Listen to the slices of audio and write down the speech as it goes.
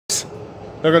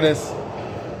Look at this.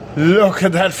 Look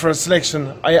at that for a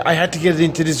selection. I had to get it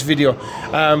into this video.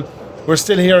 We're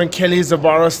still here in Kelly's of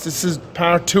Borris. This is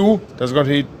part 2. There's going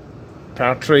to be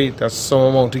part 3. There's some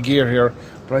amount of gear here.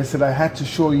 But I said I had to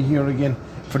show you here again.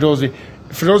 For those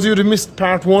of you that missed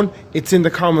part 1, it's in the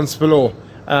comments below.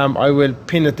 I will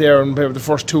pin it there and the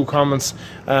first 2 comments.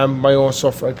 My own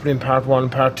stuff. I put in part 1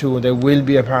 and part 2, and there will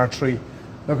be a part 3.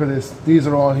 Look at this. These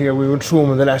are all here. We went through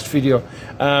them in the last video.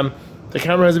 The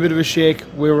camera has a bit of a shake.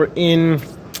 We were in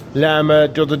Lama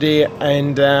the other day,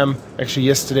 and actually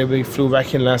yesterday we flew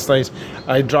back in last night.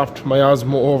 I dropped my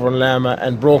Osmo over in Lama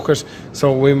and broke it,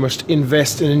 so we must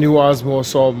invest in a new Osmo.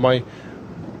 So I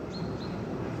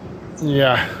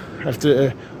have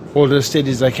to hold it as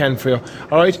steady as I can for you.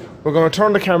 Alright, we're going to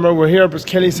turn the camera. We're here because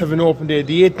Kelly's have an open day,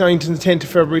 the 8th, 9th and 10th of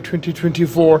February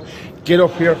 2024. Get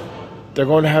up here. They're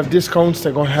going to have discounts,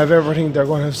 they're going to have everything, they're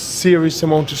going to have serious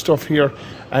amount of stuff here.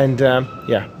 And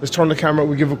let's turn the camera.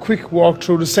 We'll give a quick walk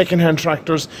through the second-hand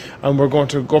tractors, and we're going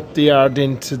to go up the yard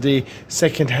into the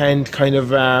second-hand kind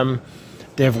of,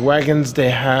 they have wagons, they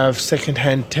have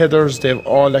second-hand tethers, they have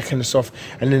all that kind of stuff.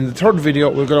 And in the third video,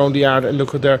 we'll go around the yard and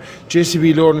look at their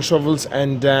JCB loading shovels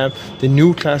and the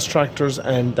new CLAAS tractors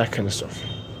and that kind of stuff.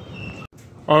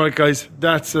 Alright guys,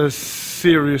 that's a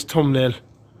serious thumbnail.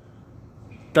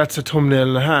 That's a thumbnail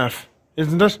and a half,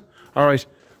 isn't it? Alright,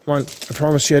 well, I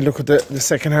promise you I'd look at the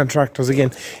second-hand tractors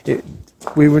again.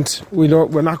 We're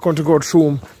not going to go through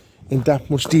them in that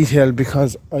much detail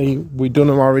because we done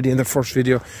them already in the first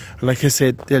video. And like I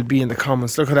said, they'll be in the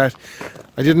comments. Look at that.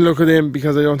 I didn't look at them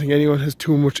because I don't think anyone has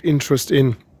too much interest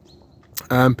in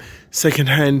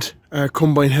second-hand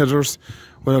combine headers.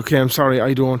 Well, okay, I'm sorry,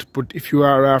 I don't. But if you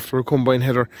are after a combine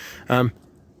header,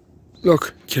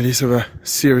 look, Kelly's have a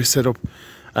serious setup.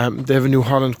 They have a New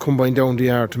Holland combine down the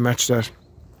yard to match that.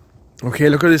 Okay,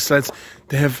 look at this, lads.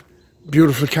 They have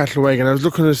beautiful cattle wagon. I was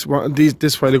looking at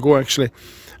this while ago, actually.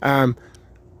 The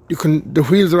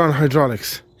wheels are on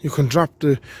hydraulics. You can drop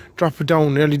it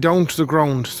down, nearly down to the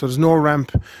ground, so there's no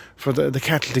ramp for the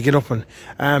cattle to get up on.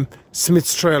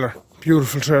 Smith's trailer,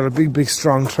 beautiful trailer, big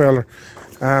strong trailer.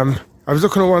 I was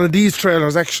looking at one of these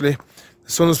trailers actually.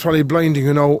 The sun is probably blinding,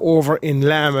 you know, over in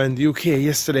Lama in the UK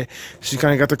yesterday. She's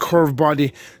kind of got the curved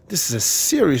body. This is a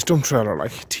serious dump trailer,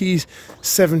 like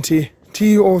T071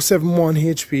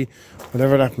 HP,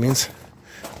 whatever that means.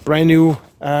 Brand new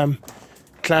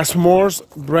CLAAS mowers,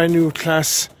 brand new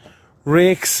CLAAS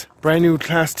rakes, brand new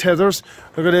CLAAS tethers.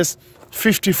 Look at this,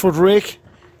 50-foot rake,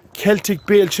 Celtic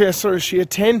bale chaser. Is she a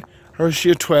 10 or is she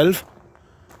a 12?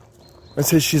 I'd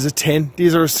say she's a 10.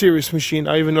 These are a serious machine.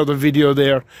 I have another video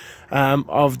there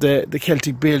of the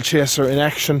Celtic bale chaser in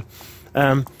action.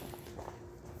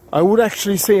 I would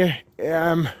actually say,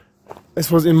 I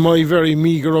suppose in my very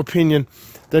meagre opinion,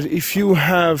 that if you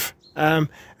have a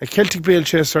Celtic bale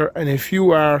chaser, and if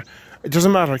you are, it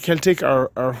doesn't matter, Celtic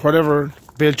or whatever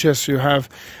bale chaser you have,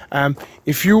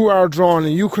 if you are drawn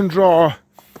and you can draw,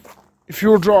 if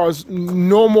your draw is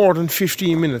no more than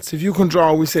 15 minutes, if you can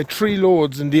draw, we say 3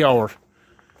 loads in the hour,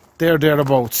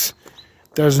 thereabouts,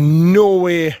 there's no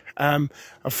way a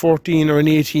 14 or an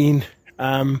 18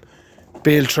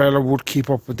 bale trailer would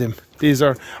keep up with them. These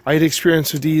are, I had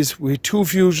experience with these. We had 2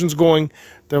 fusions going.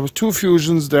 There was 2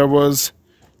 fusions. There was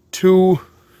 2.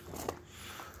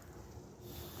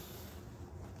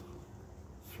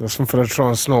 There's some fella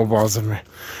throwing snowballs at me.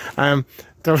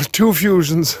 There was 2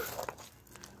 fusions.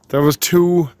 There was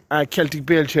 2 Celtic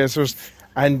bale chasers.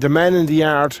 And the man in the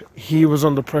yard, he was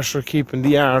under pressure, keeping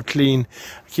the yard clean,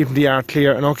 keeping the yard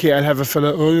clear. And okay, I'll have a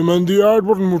fella, oh, the man in the yard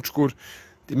wasn't much good.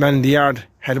 The man in the yard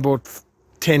had about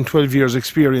 10, 12 years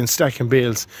experience stacking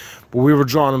bales. But we were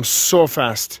drawing him so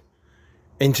fast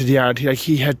into the yard.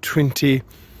 He had 20,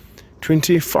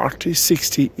 40,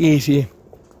 60, 80.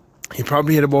 He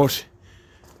probably had about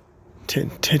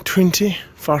 20,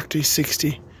 40,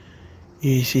 60,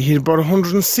 80. He had about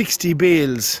 160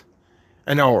 bales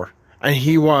an hour. And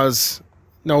he was,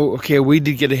 now, okay, we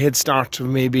did get a head start of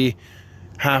maybe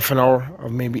half an hour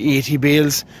of maybe 80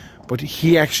 bales, but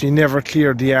he actually never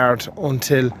cleared the yard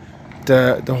until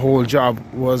the whole job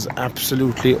was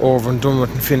absolutely over and done with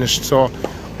and finished. So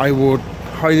I would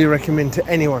highly recommend to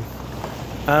anyone.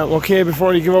 Okay,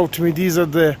 before you give out to me, these are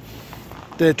the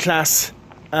CLAAS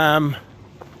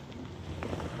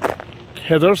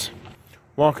headers.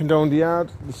 Walking down the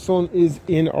yard, the sun is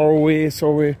in our way,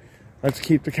 so let's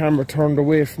keep the camera turned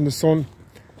away from the sun.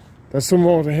 There's some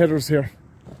more the headers here.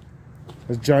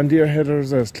 There's John Deere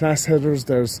headers, there's CLAAS headers,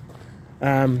 there's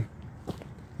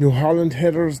New Holland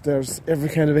headers, there's every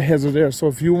kind of a header there. So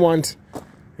if you want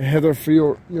a header for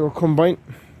your combine,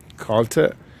 call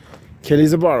to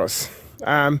Kelly's of Borris.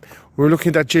 We're looking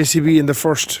at that JCB in the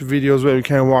first video as well. We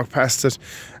can't walk past it.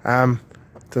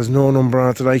 There's no number on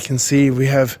it that I can see. We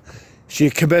have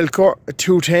Cabelco, a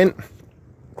 210.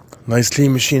 Nice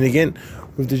clean machine again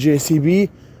with the JCB.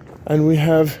 And we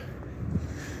have,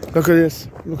 look at this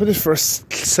for a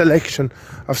selection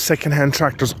of second-hand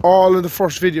tractors. All in the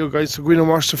first video, guys, so go in and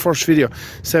watch the first video.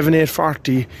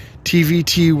 7840,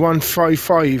 TVT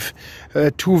 155, 2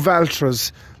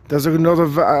 Valtras. There's another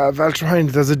Valtra behind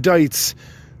it. There's a Dites.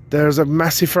 There's a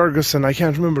Massey Ferguson. I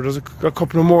can't remember. There's a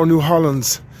couple of more New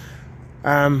Hollands.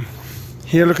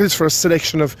 Here, look at this for a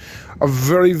selection of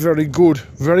very, very good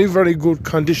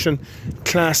condition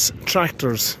CLAAS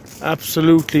tractors.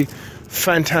 Absolutely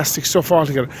fantastic stuff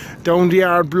altogether. Down the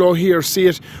yard below here, see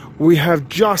it, we have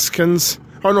Joskins.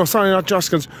 Oh no, sorry, not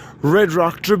Joskins. Red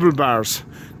Rock dribble bars.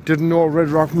 Didn't know Red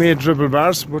Rock made dribble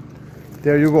bars, but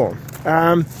there you go.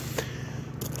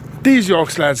 These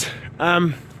yokes, lads.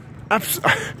 I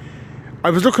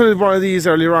was looking at one of these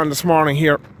earlier on this morning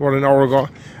here, about an hour ago.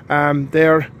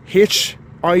 They're HIDRO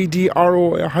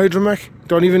Hydromech.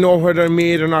 Don't even know where they're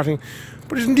made or nothing.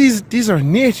 But isn't these are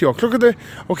neat yoke. Look at the,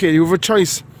 okay, you have a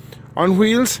choice. On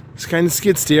wheels, it's kind of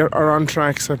skid steer, or on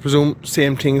tracks, I presume,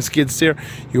 same thing as skid steer.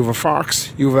 You have a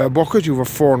forks, you have a bucket, you have a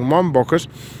 4-in-1 bucket.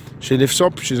 She lifts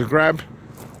up, she's a grab.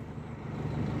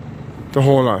 The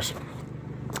whole lot.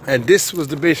 And this was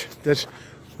the bit that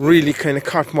really kind of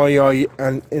caught my eye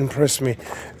and impressed me.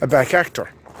 A back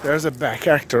actor. There's a back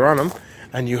actor on them.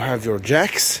 And you have your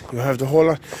jacks, you have the whole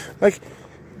lot. Like,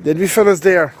 there'd be fellas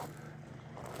there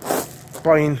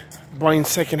buying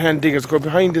second-hand diggers. Go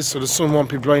behind this so the sun won't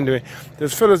be blinded away.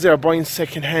 There's fellas there buying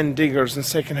second-hand diggers and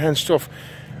second-hand stuff.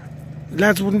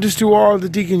 Lads, wouldn't just do all the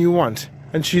digging you want?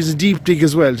 And she's a deep dig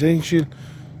as well. Do you think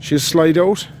she'll slide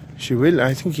out? She will,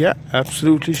 I think, yeah,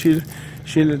 absolutely.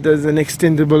 There's an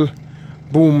extendable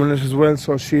boom in it as well,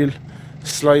 so she'll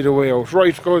slide away out.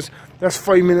 Right, guys, that's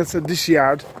 5 minutes at this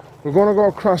yard. We're going to go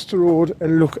across the road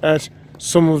and look at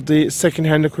some of the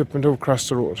second-hand equipment across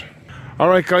the road.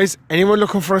 Alright guys, anyone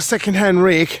looking for a second-hand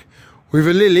rake? We have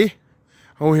a Lily,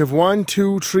 and we have 1,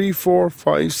 2, 3, 4,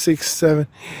 5, 6, 7,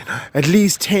 at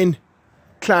least 10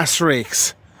 CLAAS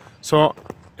rakes. So,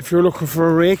 if you're looking for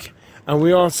a rake, and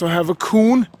we also have a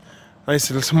Coon, nice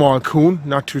little small Coon,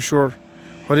 not too sure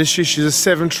what is she? She's a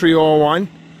 7301,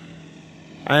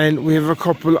 and we have a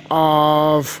couple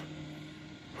of,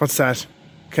 what's that?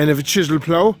 Kind of a chisel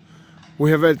plough. We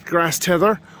have a grass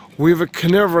tether. We have a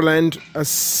Canerverland, a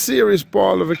serious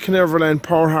ball of a Canerverland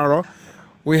power harrow.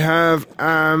 We have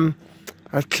a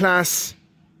CLAAS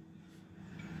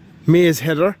maize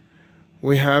header.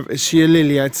 We have a Shea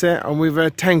Lily, I'd say, and we have a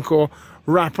Tanko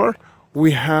wrapper.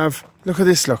 We have, look at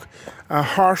this, look, a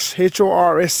Horse,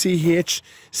 HORSCH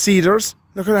Cedars.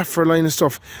 Look at that for a line of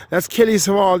stuff. That's Kelly's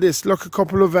of all this. Look, a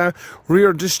couple of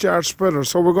rear discharge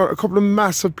spreaders. So we've got a couple of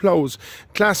massive ploughs.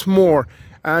 CLAAS mower,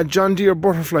 John Deere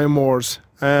butterfly mowers.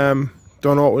 Don't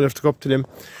know, we'll have to go up to them.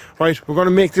 Right, we're going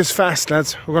to make this fast,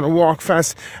 lads. We're going to walk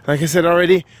fast. Like I said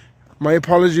already, my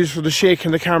apologies for the shake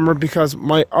in the camera because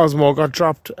my Osmo got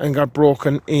dropped and got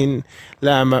broken in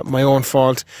Lama. My own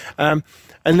fault. And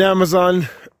Amazon...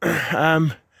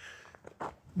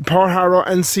 power harrow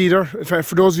and seeder. In fact,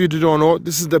 for those of you that don't know,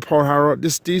 this is the power harrow.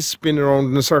 These spin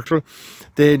around in a circle.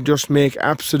 They just make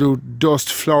absolute dust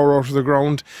flour out of the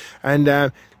ground. And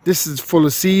this is full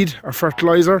of seed or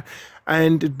fertilizer,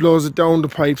 and it blows it down the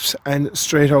pipes and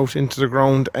straight out into the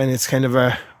ground. And it's kind of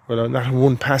a, well, not a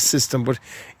one-pass system, but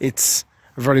it's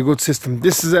a very good system.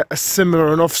 This is a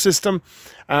similar enough system.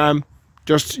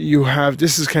 Just you have,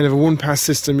 this is kind of a one-pass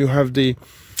system. You have the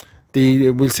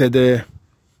we'll say the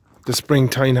spring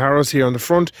tine harrows here on the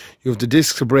front. You have the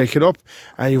discs to break it up,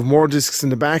 and you have more discs in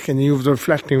the back, and you have the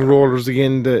reflecting rollers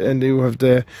again, and you have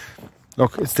the,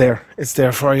 look, it's there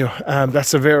for you.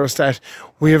 That's a Verostat.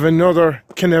 We have another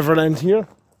Canerverland here,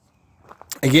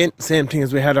 again, same thing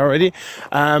as we had already.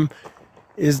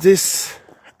 Is this,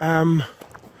 I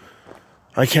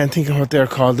can't think of what they're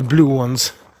called, the blue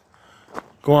ones.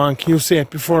 Go on, can you say it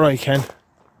before I can?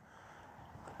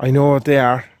 I know what they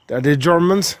are. Are they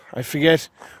Germans? I forget.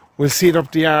 We'll see it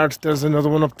up the yard. There's another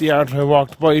one up the yard when I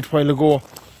walked by it a while ago.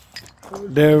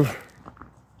 They're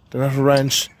not a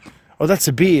ranch. Oh, that's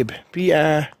a Babe.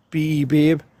 B-E,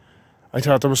 Babe. I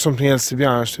thought there was something else, to be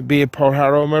honest. A Babe power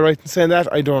harrow, am I right in saying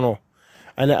that? I don't know.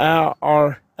 And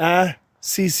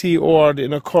CCOR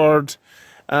in a cord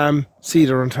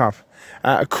cedar on top.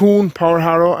 A Coon power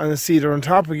harrow and a cedar on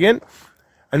top again.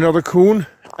 Another Coon.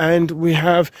 And we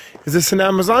have, is this an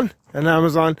Amazon? An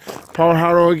Amazon power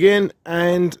harrow again,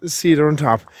 and cedar on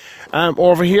top.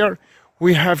 Over here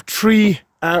we have 3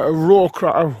 row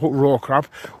crop.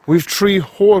 We've 3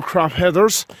 whole crop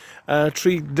headers,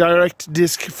 3 direct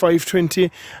disc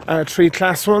 520, 3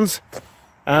 class ones.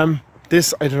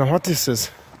 This, I don't know what this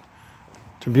is,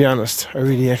 to be honest. I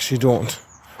really actually don't.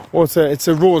 Oh, it's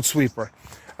a road sweeper.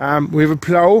 We have a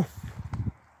plough,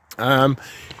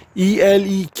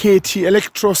 ELEKT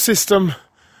electro system,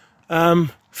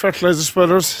 fertilizer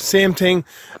spreaders, same thing.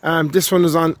 This one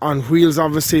is on wheels,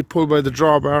 obviously, pulled by the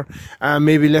drawbar.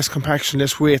 Maybe less compaction,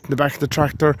 less weight in the back of the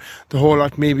tractor, the whole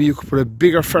lot. Maybe you could put a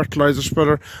bigger fertilizer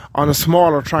spreader on a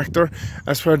smaller tractor.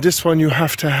 As for this one, you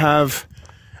have to have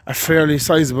a fairly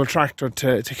sizable tractor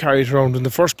to carry it around. In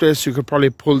the first place, you could probably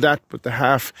pull that with the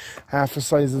half the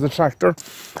size of the tractor.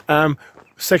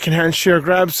 Second-hand shear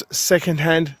grabs,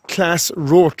 second-hand CLAAS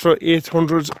Rotor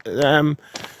 800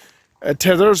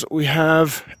 tethers. We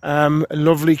have a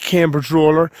lovely Cambridge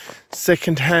roller,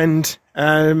 second-hand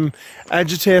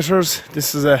agitators.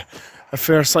 This is a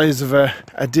fair size of a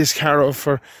disc harrow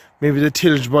for maybe the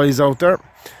tillage boys out there.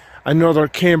 Another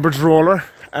Cambridge roller,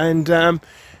 and are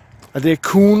they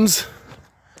coons?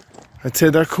 I'd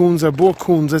say they're coons, they're both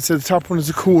coons. I'd say the top one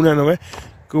is a coon anyway.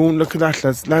 Coon, look at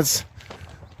that, lads.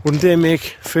 Wouldn't they make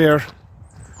fair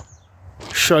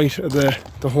shite of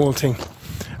the whole thing?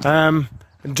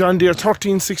 John Deere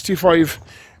 1365,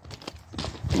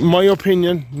 my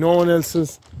opinion, no one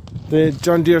else's. The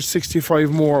John Deere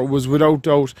 65 mower was without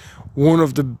doubt one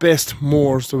of the best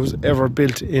mowers that was ever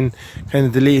built in kind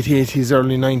of the late 80s,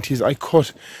 early 90s. I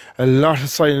cut a lot of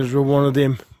silage with one of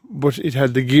them, but it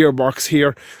had the gearbox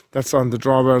here. That's on the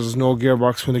drawbars. There's no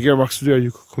gearbox. When the gearbox was there,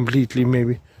 you could completely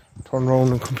maybe turn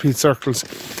around in complete circles.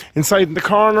 Inside in the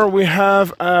corner, we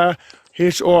have a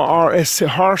HORS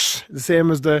horse, the same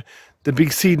as the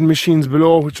big seeding machines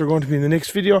below, which are going to be in the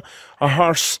next video. A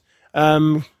horse,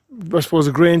 I suppose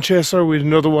a grain chaser. We had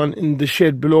another one in the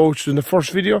shed below, which was in the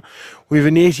first video. We have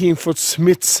an 18-foot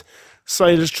Smith's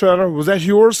silage trailer. Was that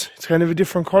yours? It's kind of a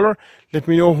different colour. Let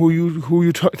me know who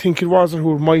you think it was or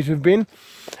who it might have been.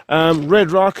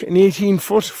 Red Rock, an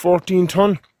 18-foot,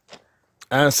 14-ton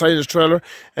silage trailer.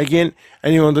 Again,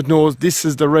 anyone that knows, this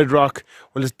is the Red Rock.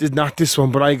 Well, it's not this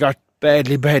one, but I got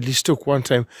badly stuck one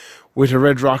time with a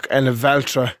Red Rock and a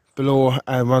Valtra below,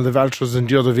 one of the Valtras in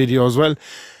the other video as well.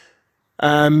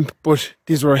 But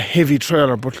these were a heavy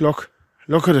trailer. But look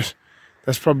at it.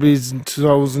 That's probably in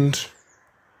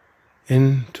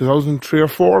 2003 or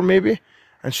 4 maybe,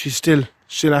 and she's still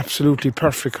absolutely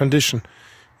perfect condition.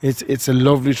 It's a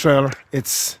lovely trailer.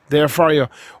 It's there for you.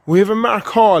 We have a Mark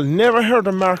Hall. Never heard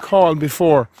of Mark Hall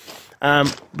before.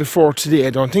 Before today, I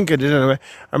don't think I did anyway.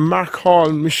 A Mark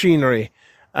Hall machinery.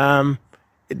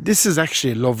 This is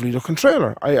actually a lovely looking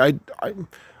trailer. I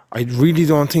really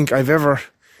don't think I've ever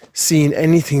seen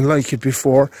anything like it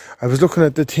before. I was looking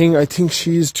at the thing. I think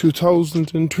she's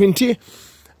 2020.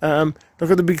 Look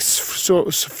at the big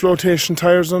flotation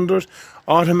tyres under it.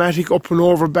 Automatic up and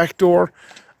over back door.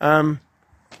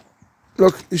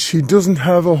 Look, she doesn't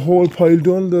have a whole pile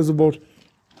done. There's about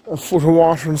a foot of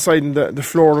water inside the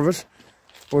floor of it.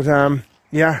 But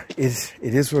yeah, it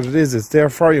is what it is. It's there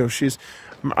for you.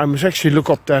 I must actually look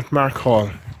up that Mark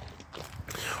Hall.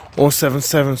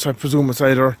 077, so I presume it's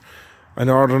either a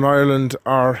Northern Ireland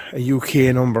or a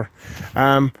UK number.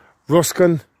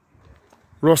 Ruskin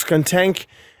tank,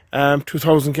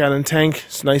 2,000 gallon tank.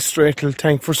 It's a nice straight little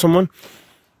tank for someone.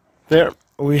 There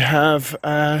we have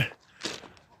a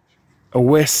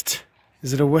West.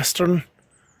 Is it a Western?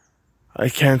 I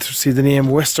can't see the name.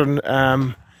 Western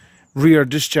rear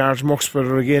discharge muck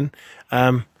spreader again.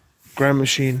 Grand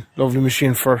machine, lovely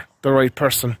machine for the right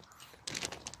person.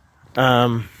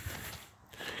 Cattle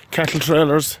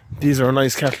trailers. These are a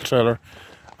nice cattle trailer.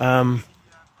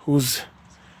 Who's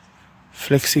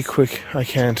Flexi Quick? I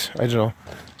don't know.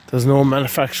 There's no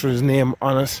manufacturer's name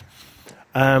on it.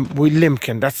 With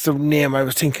Limken, that's the name I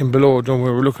was thinking below. We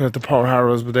were looking at the power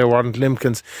harrows, but they weren't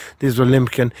Limkens. These were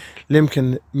Limken.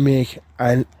 Limken make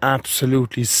an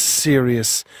absolutely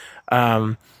serious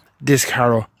disc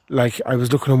harrow. Like, I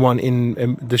was looking at one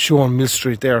in the show on Mill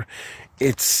Street there.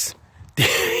 It's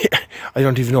I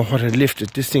don't even know how to lift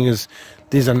it.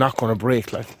 These are not going to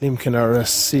break. Like, Limken are a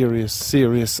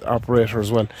serious operator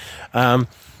as well.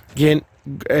 Again,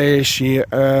 a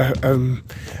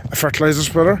fertilizer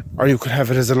spreader, or you could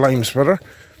have it as a lime spreader,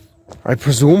 I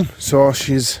presume. So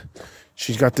she's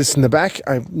got this in the back.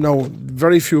 I know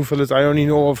very few fellas. I only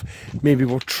know of maybe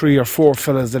about 3 or 4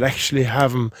 fellas that actually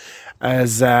have them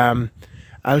as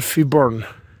Alfie Byrne,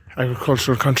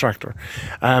 agricultural contractor.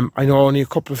 I know only a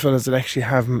couple of fellas that actually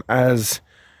have them as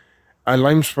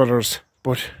lime spreaders,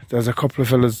 but there's a couple of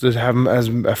fellas that have them as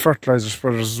fertilizer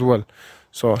spreaders as well.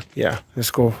 So yeah, let's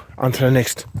go on to the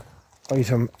next.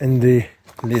 item in the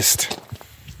list.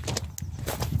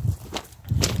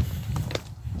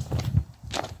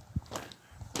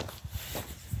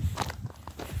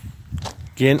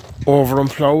 Again, over and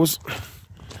ploughs,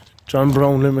 John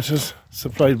Brown Limited,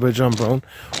 supplied by John Brown.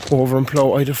 Over and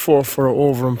plough, I had a 4 for an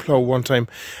over and plough one time,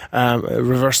 a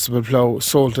reversible plough,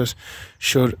 sold it,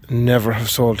 should never have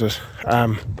sold it,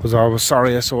 was always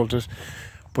sorry I sold it,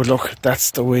 but look,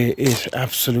 that's the way it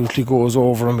absolutely goes.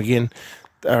 Over them again.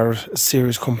 Our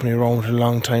series company around a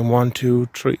long time, 1, 2,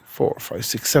 3, 4, 5,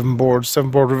 6, 7 boards,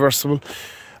 7 board reversible.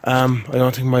 I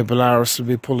don't think my Borris will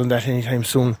be pulling that anytime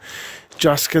soon.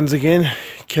 Joskins again,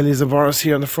 Kelly's a Borris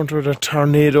here on the front of the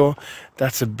Tornado.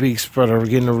 That's a big spreader,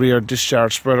 again a rear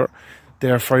discharge spreader.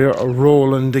 There for you, a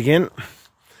Roland again,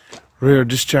 rear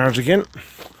discharge again.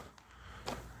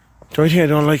 The only thing I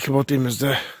don't like about them is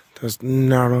there's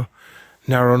narrow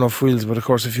enough wheels, but of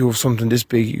course if you have something this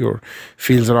big, your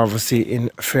wheels are obviously in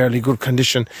fairly good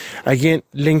condition. Again,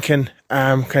 Lincoln,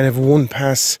 kind of one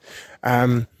pass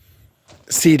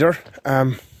cedar.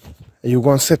 You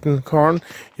going to sit in corn,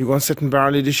 you going to sit in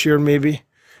barley this year maybe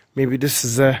this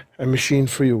is a machine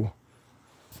for you.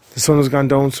 The sun has gone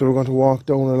down, so we're going to walk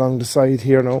down along the side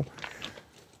here now.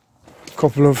 A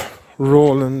couple of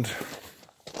Roland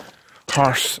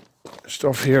horse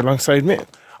stuff here alongside me.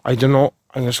 I don't know,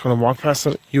 I'm just going to walk past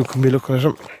them, you can be looking at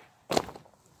them.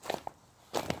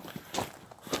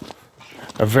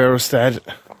 A Verostad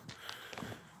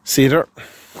cedar.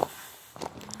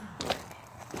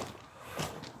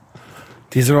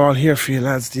 These are all here for you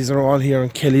lads, these are all here in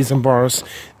Kelly's and Borris,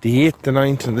 the 8th, the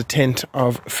 9th and the 10th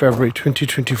of February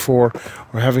 2024.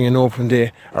 We're having an open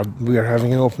day, or we are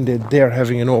having an open day, they're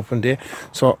having an open day.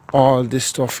 So all this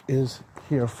stuff is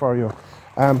here for you.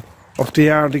 Up the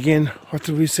yard again, what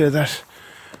did we say that?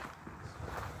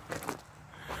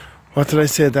 What did I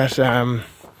say that?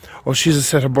 Oh, she's a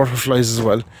set of butterflies as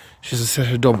well. She's a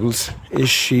set of doubles. Is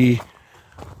she?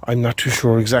 I'm not too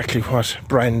sure exactly what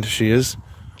brand she is.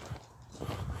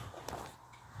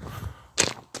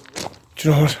 Do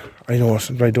you know what? I know it,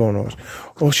 but I don't know it.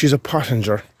 Oh, she's a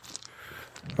Pottinger.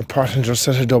 A Pottinger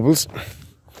set of doubles.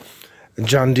 A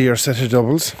John Deere set of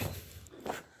doubles.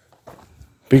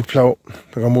 Big plough.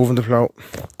 They're going to move in the plough.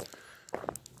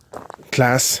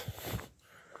 CLAAS.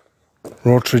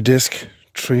 Rotary disc.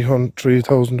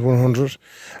 3,100.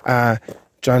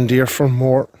 John Deere from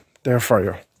Moore. There for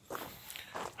you.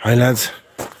 Hi lads.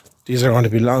 These are going to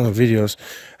be long videos,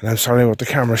 and I'm sorry about the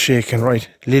camera shaking. Right,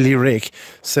 Lily Rake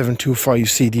 725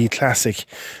 CD Classic.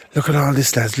 Look at all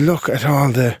this lads, look at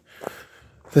all the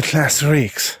CLAAS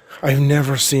rakes. I've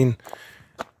never seen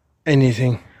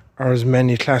anything or as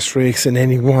many CLAAS rakes in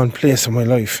any one place in my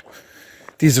life.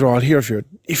 These are all here for you.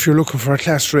 If you're looking for a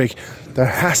CLAAS rake, there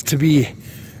has to be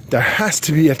a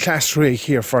CLAAS rake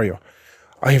here for you.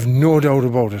 I have no doubt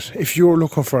about it. If you're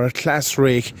looking for a CLAAS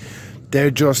rake, there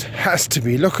just has to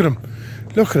be. Look at them.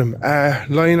 Look at them.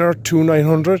 Liner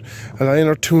 2900, a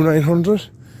liner 2900,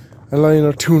 a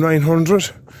liner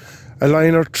 2900, a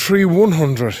liner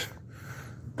 3100.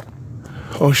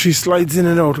 Oh, she slides in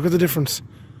and out. Look at the difference.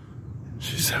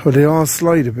 Well, they all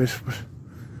slide a bit, but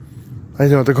I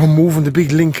know they're going to move in the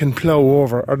big Lincoln plough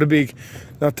over, or the big,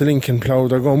 not the Lincoln plough,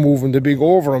 they're going to move in the big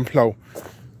over and plough.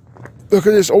 Look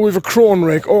at this. Oh, we have a Crone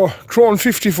rake. Oh, Crone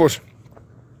 50 foot.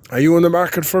 Are you in the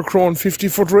market for a Crone 50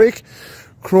 foot rake?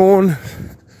 Crone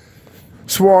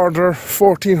Swarder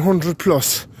 1400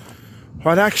 plus.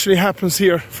 What actually happens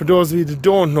here, for those of you that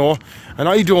don't know, and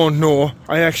I don't know,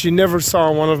 I actually never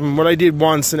saw one of them, but I did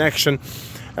once in action.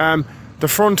 The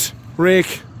front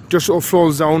rake just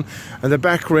folds down, and the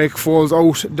back rake folds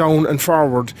out, down and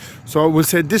forward. So we'll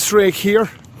say this rake here,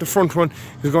 the front one,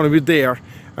 is going to be there,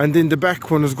 and then the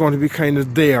back one is going to be kind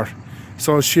of there.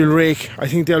 So she'll rake, I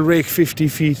think they'll rake 50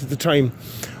 feet at a time.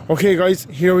 Okay guys,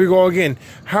 here we go again.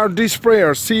 Hardy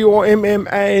sprayers,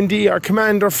 COMMAND, a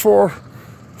Commander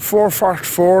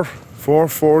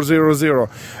 4400.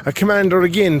 A Commander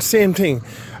again, same thing.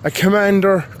 A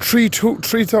Commander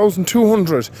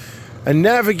 3200. A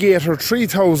Navigator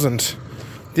 3000.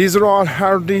 These are all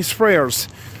Hardy sprayers.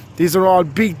 These are all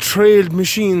big trailed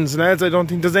machines, lads. I don't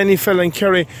think there's any fella in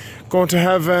Kerry going to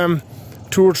have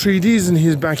 2 or 3 of these in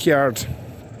his backyard.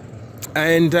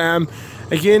 And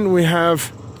again we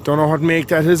have, don't know what make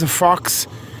that is, a Fox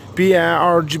or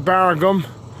Bargum,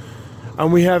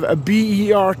 and we have a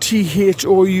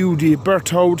BERTHOUD,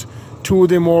 Berthoud, 2 of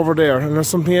them over there, and there's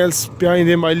something else behind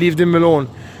them. I leave them alone.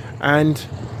 And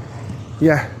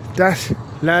yeah, that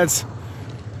lads,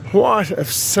 what a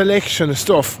selection of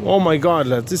stuff. Oh my god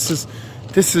lads, this is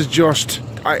just,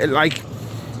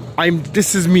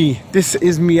 this is me.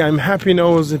 I'm happy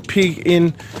now as a pig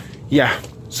in, yeah,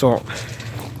 So,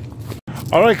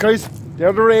 alright guys,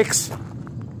 they're the rakes.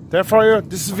 They're for you.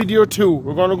 This is video 2.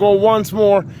 We're going to go once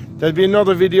more. There'll be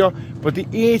another video. But the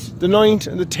 8th, the 9th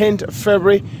and the 10th of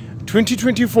February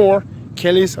 2024,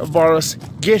 Kelly's of Borris.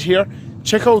 Get here.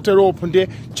 Check out their open day.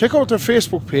 Check out their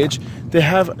Facebook page. They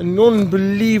have an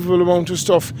unbelievable amount of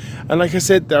stuff. And like I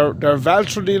said, they're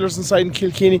Valtra dealers inside in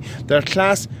Kilkenny. They're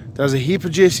CLAAS. There's a heap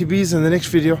of JCBs in the next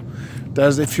video.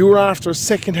 There's, if you're after a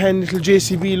second-hand little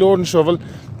JCB load and shovel,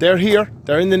 they're here.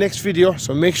 They're in the next video.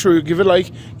 So make sure you give a like,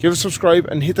 give a subscribe,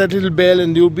 and hit that little bell,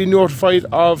 and you'll be notified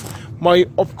of my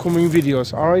upcoming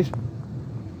videos. Alright?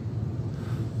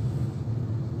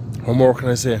 What more can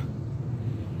I say?